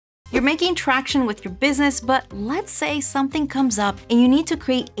You're making traction with your business, but let's say something comes up and you need to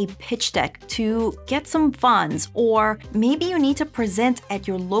create a pitch deck to get some funds, or maybe you need to present at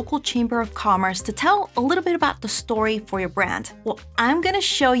your local chamber of commerce to tell a little bit about the story for your brand. Well, I'm gonna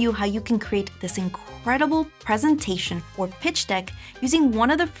show you how you can create this incredible presentation or pitch deck using one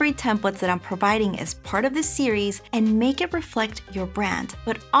of the free templates that I'm providing as part of this series and make it reflect your brand.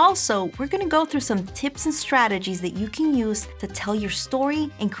 But also, we're gonna go through some tips and strategies that you can use to tell your story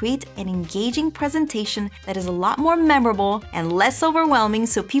and create an engaging presentation that is a lot more memorable and less overwhelming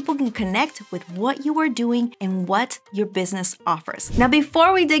so people can connect with what you are doing and what your business offers. Now,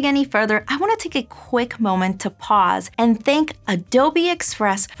 before we dig any further, I want to take a quick moment to pause and thank Adobe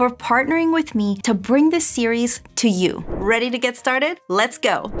Express for partnering with me to bring this series to you. Ready to get started? Let's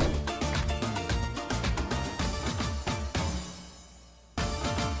go.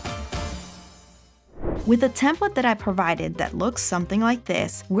 With the template that I provided that looks something like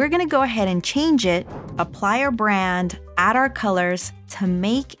this, we're gonna go ahead and change it, apply our brand, add our colors to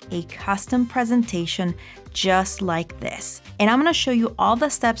make a custom presentation just like this. And I'm gonna show you all the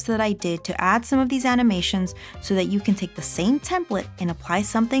steps that I did to add some of these animations so that you can take the same template and apply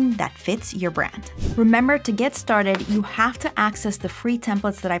something that fits your brand. Remember, to get started, you have to access the free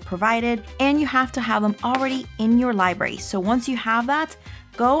templates that I provided, and you have to have them already in your library. So once you have that,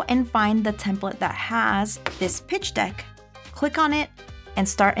 go and find the template that has this pitch deck, click on it, and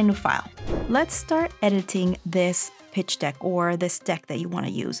start a new file. Let's start editing this pitch deck or this deck that you want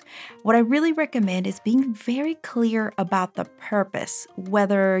to use. What I really recommend is being very clear about the purpose,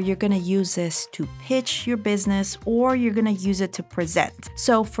 whether you're going to use this to pitch your business or you're going to use it to present.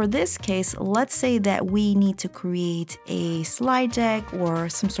 So for this case, let's say that we need to create a slide deck or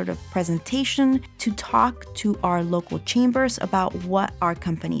some sort of presentation to talk to our local chambers about what our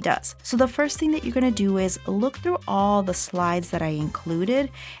company does. So the first thing that you're going to do is look through all the slides that I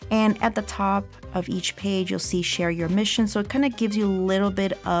included, and at the top of each page, you'll see share your mission. So it kind of gives you a little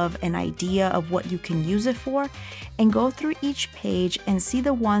bit of an idea of what you can use it for, and go through each page and see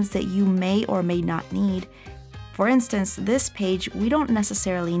the ones that you may or may not need. For instance, this page, we don't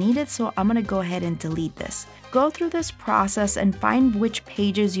necessarily need it, so I'm gonna go ahead and delete this. Go through this process and find which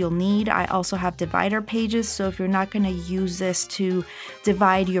pages you'll need. I also have divider pages, so if you're not gonna use this to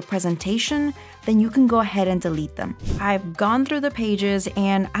divide your presentation, then you can go ahead and delete them. I've gone through the pages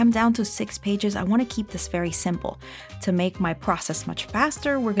and I'm down to 6 pages. I wanna keep this very simple. To make my process much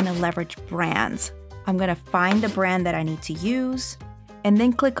faster, we're gonna leverage brands. I'm gonna find the brand that I need to use and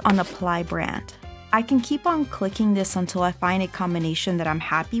then click on Apply Brand. I can keep on clicking this until I find a combination that I'm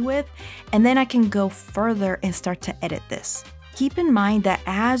happy with, and then I can go further and start to edit this. Keep in mind that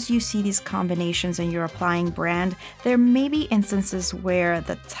as you see these combinations and you're applying brand, there may be instances where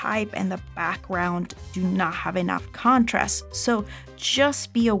the type and the background do not have enough contrast, so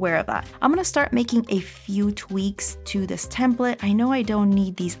just be aware of that. I'm gonna start making a few tweaks to this template. I know I don't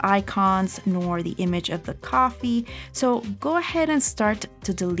need these icons nor the image of the coffee, so go ahead and start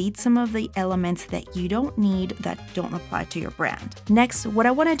to delete some of the elements that you don't need that don't apply to your brand. Next, what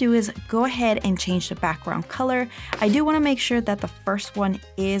I wanna do is go ahead and change the background color. I do wanna make sure that the first one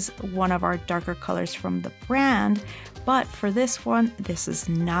is one of our darker colors from the brand, but for this one, this is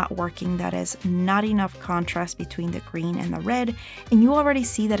not working. That is not enough contrast between the green and the red, and you already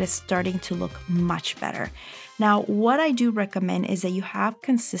see that it's starting to look much better. Now, what I do recommend is that you have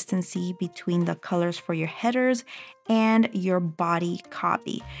consistency between the colors for your headers and your body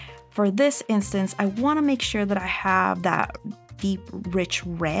copy. For this instance, I want to make sure that I have that deep, rich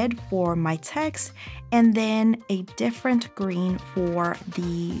red for my text, and then a different green for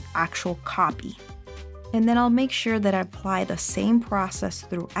the actual copy. And then I'll make sure that I apply the same process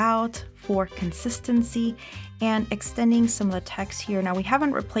throughout for consistency and extending some of the text here. Now, we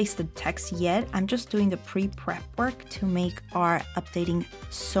haven't replaced the text yet. I'm just doing the pre-prep work to make our updating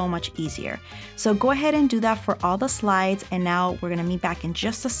so much easier. So go ahead and do that for all the slides, and now we're gonna meet back in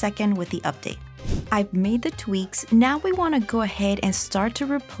just a second with the update. I've made the tweaks. Now we want to go ahead and start to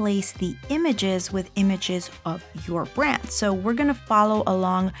replace the images with images of your brand. So we're going to follow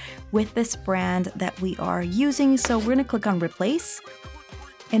along with this brand that we are using. So we're going to click on replace,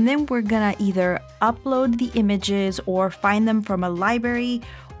 and then we're going to either upload the images or find them from a library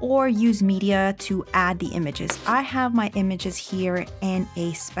or use media to add the images. I have my images here in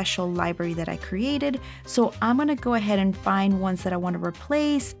a special library that I created, so I'm gonna go ahead and find ones that I want to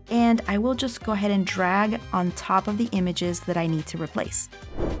replace, and I will just go ahead and drag on top of the images that I need to replace.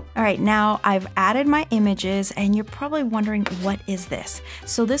 All right, now I've added my images, and you're probably wondering, what is this?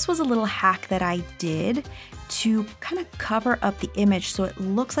 So this was a little hack that I did to kind of cover up the image so it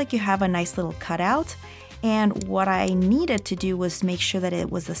looks like you have a nice little cutout. And what I needed to do was make sure that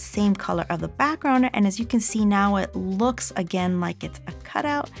it was the same color of the background. And as you can see now, it looks again like it's a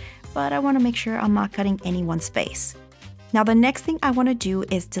cutout, but I want to make sure I'm not cutting any one space. Now the next thing I want to do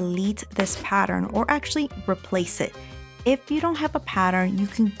is delete this pattern, or actually replace it. If you don't have a pattern, you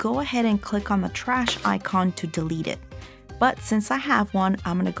can go ahead and click on the trash icon to delete it. But since I have one,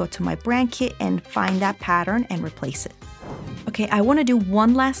 I'm going to go to my brand kit and find that pattern and replace it. Okay, I want to do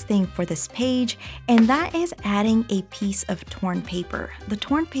one last thing for this page, and that is adding a piece of torn paper. The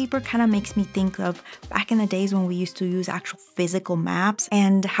torn paper kind of makes me think of back in the days when we used to use actual physical maps,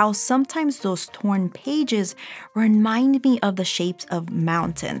 and how sometimes those torn pages remind me of the shapes of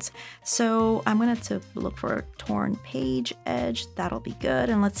mountains. So I'm going to look for a torn page edge. That'll be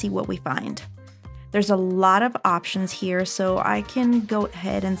good, and let's see what we find. There's a lot of options here, so I can go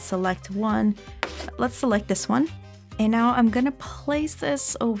ahead and select one. Let's select this one. And now I'm gonna place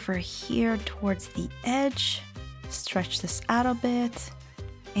this over here towards the edge, stretch this out a bit.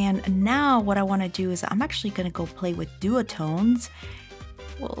 And now what I wanna do is I'm actually gonna go play with duotones.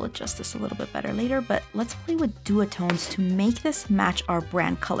 We'll adjust this a little bit better later, but let's play with duotones to make this match our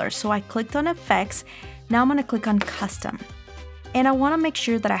brand color. So I clicked on effects, now I'm gonna click on custom. And I wanna make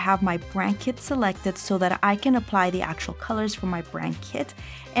sure that I have my brand kit selected so that I can apply the actual colors for my brand kit.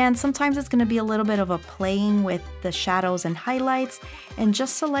 And sometimes it's gonna be a little bit of a playing with the shadows and highlights, and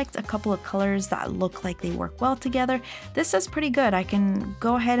just select a couple of colors that look like they work well together. This is pretty good. I can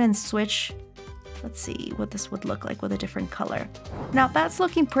go ahead and switch. Let's see what this would look like with a different color. Now that's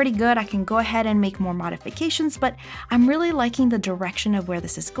looking pretty good. I can go ahead and make more modifications, but I'm really liking the direction of where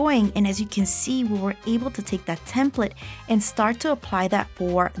this is going. And as you can see, we were able to take that template and start to apply that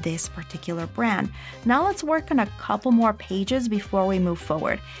for this particular brand. Now let's work on a couple more pages before we move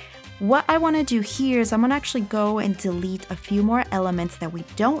forward. What I want to do here is I'm going to actually go and delete a few more elements that we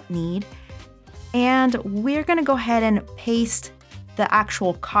don't need. And we're going to go ahead and paste the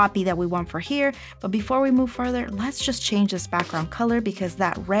actual copy that we want for here. But before we move further, let's just change this background color because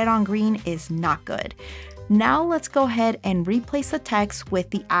that red on green is not good. Now let's go ahead and replace the text with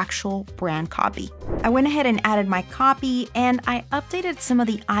the actual brand copy. I went ahead and added my copy, and I updated some of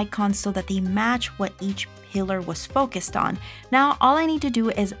the icons so that they match what each pillar was focused on. Now all I need to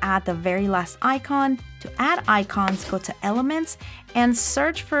do is add the very last icon. To add icons, go to elements and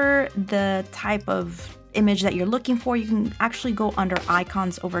search for the type of image that you're looking for. You can actually go under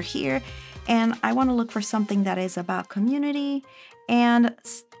icons over here, and I want to look for something that is about community, and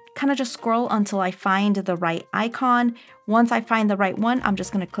kind of just scroll until I find the right icon. Once I find the right one, I'm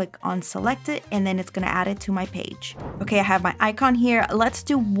just going to click on select it, and then it's going to add it to my page. Okay, I have my icon here. Let's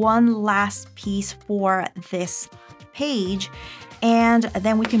do one last piece for this page, and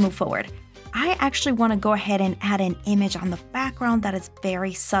then we can move forward. I actually want to go ahead and add an image on the background that is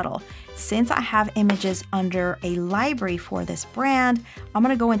very subtle. Since I have images under a library for this brand, I'm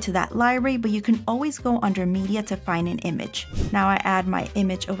going to go into that library, but you can always go under media to find an image. Now I add my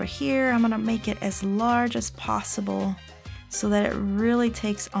image over here. I'm going to make it as large as possible so that it really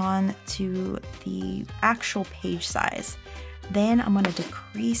takes on to the actual page size. Then I'm going to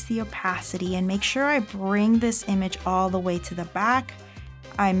decrease the opacity and make sure I bring this image all the way to the back.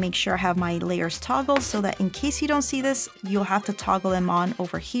 I make sure I have my layers toggled so that in case you don't see this, you'll have to toggle them on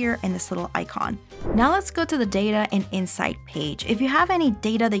over here in this little icon. Now let's go to the data and insight page. If you have any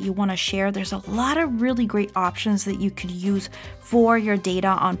data that you want to share, there's a lot of really great options that you could use for your data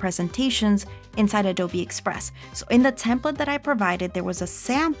on presentations inside Adobe Express. So in the template that I provided, there was a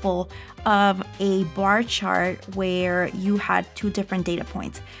sample of a bar chart where you had 2 different data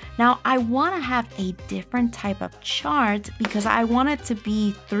points. Now I want to have a different type of chart because I want it to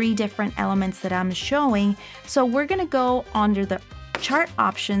be 3 different elements that I'm showing. So we're going to go under the chart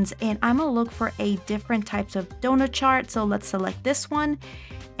options, and I'm going to look for a different types of donut chart. So let's select this one.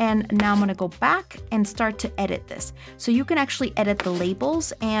 And now I'm going to go back and start to edit this. So you can actually edit the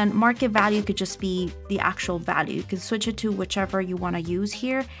labels, and market value could just be the actual value. You can switch it to whichever you want to use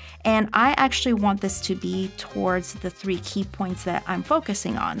here. And I actually want this to be towards the 3 key points that I'm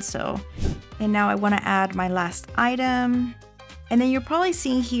focusing on. And now I want to add my last item. And then you're probably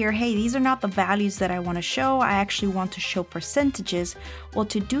seeing here, hey, these are not the values that I want to show. I actually want to show percentages. Well,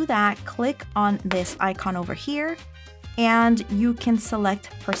 to do that, click on this icon over here, and you can select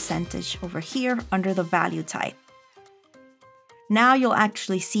percentage over here under the value type. Now you'll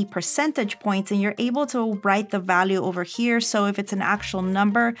actually see percentage points, and you're able to write the value over here. So if it's an actual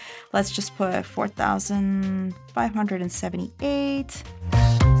number, let's just put 4,578.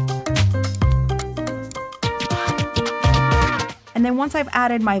 And And then once I've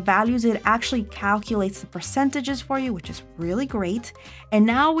added my values, it actually calculates the percentages for you, which is really great. And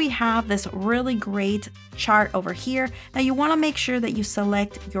now we have this really great chart over here. Now you want to make sure that you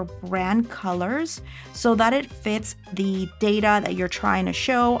select your brand colors so that it fits the data that you're trying to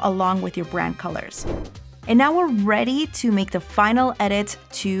show along with your brand colors. And now we're ready to make the final edit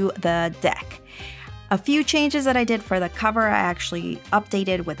to the deck. A few changes that I did for the cover, I actually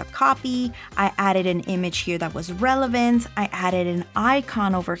updated with a copy. I added an image here that was relevant. I added an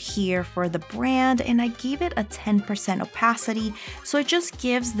icon over here for the brand, and I gave it a 10% opacity. So it just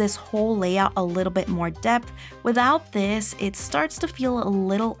gives this whole layout a little bit more depth. Without this, it starts to feel a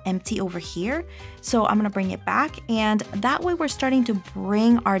little empty over here. So I'm gonna bring it back, and that way we're starting to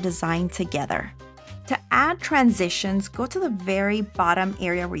bring our design together. To add transitions, go to the very bottom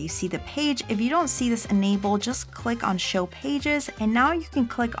area where you see the page. If you don't see this enabled, just click on Show Pages, and now you can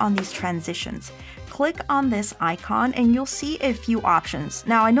click on these transitions. Click on this icon and you'll see a few options.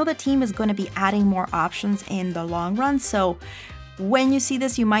 Now, I know the team is going to be adding more options in the long run, so when you see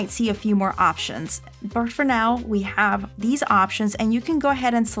this, you might see a few more options. But for now, we have these options, and you can go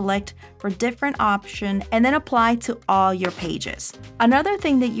ahead and select for different option and then apply to all your pages. Another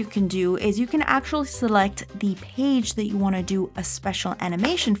thing that you can do is you can actually select the page that you want to do a special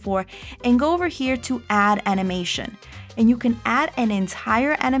animation for and go over here to add animation. And you can add an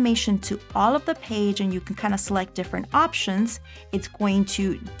entire animation to all of the page, and you can kind of select different options. It's going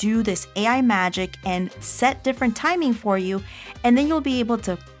to do this AI magic and set different timing for you, and then you'll be able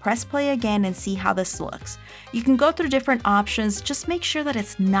to press play again and see how this looks. You can go through different options, just make sure that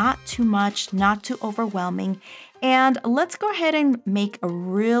it's not too much, not too overwhelming. And let's go ahead and make a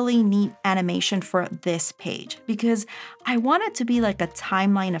really neat animation for this page, because I want it to be like a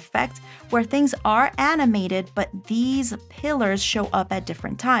timeline effect where things are animated, but these pillars show up at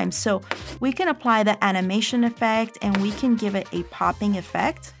different times. So we can apply the animation effect and we can give it a popping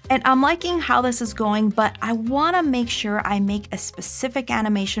effect. And I'm liking how this is going, but I want to make sure I make a specific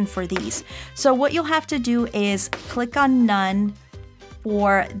animation for these. So what you'll have to do is click on None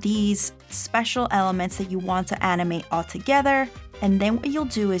for these special elements that you want to animate all together. And then what you'll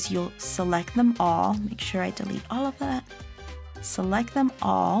do is you'll select them all. Make sure I delete all of that. Select them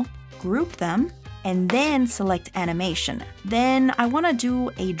all, group them, and then select animation. Then I want to do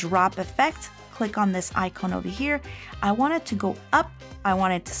a drop effect. Click on this icon over here. I want it to go up. I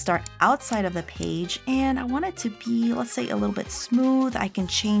want it to start outside of the page, and I want it to be, let's say, a little bit smooth. I can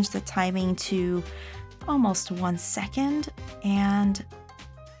change the timing to almost 1 second, and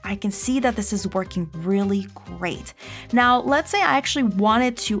I can see that this is working really great. Now, let's say I actually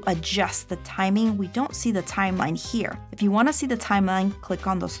wanted to adjust the timing. We don't see the timeline here. If you want to see the timeline, click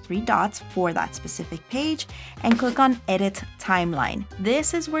on those 3 dots for that specific page and click on Edit Timeline.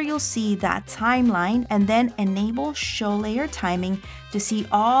 This is where you'll see that timeline, and then enable Show Layer Timing to see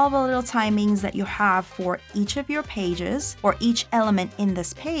all the little timings that you have for each of your pages or each element in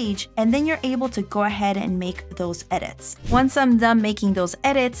this page, and then you're able to go ahead and make those edits. Once I'm done making those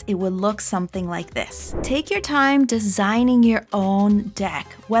edits, it will look something like this. Take your time designing your own deck,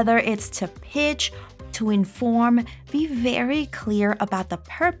 whether it's to pitch, to inform, be very clear about the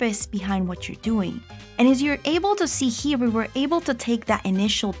purpose behind what you're doing. And as you're able to see here, we were able to take that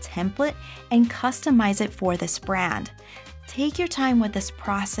initial template and customize it for this brand. Take your time with this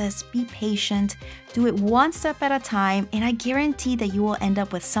process, be patient, do it one step at a time, and I guarantee that you will end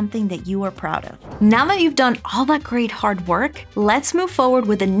up with something that you are proud of. Now that you've done all that great hard work, let's move forward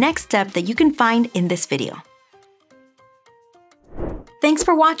with the next step that you can find in this video. Thanks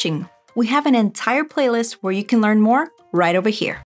for watching. We have an entire playlist where you can learn more right over here.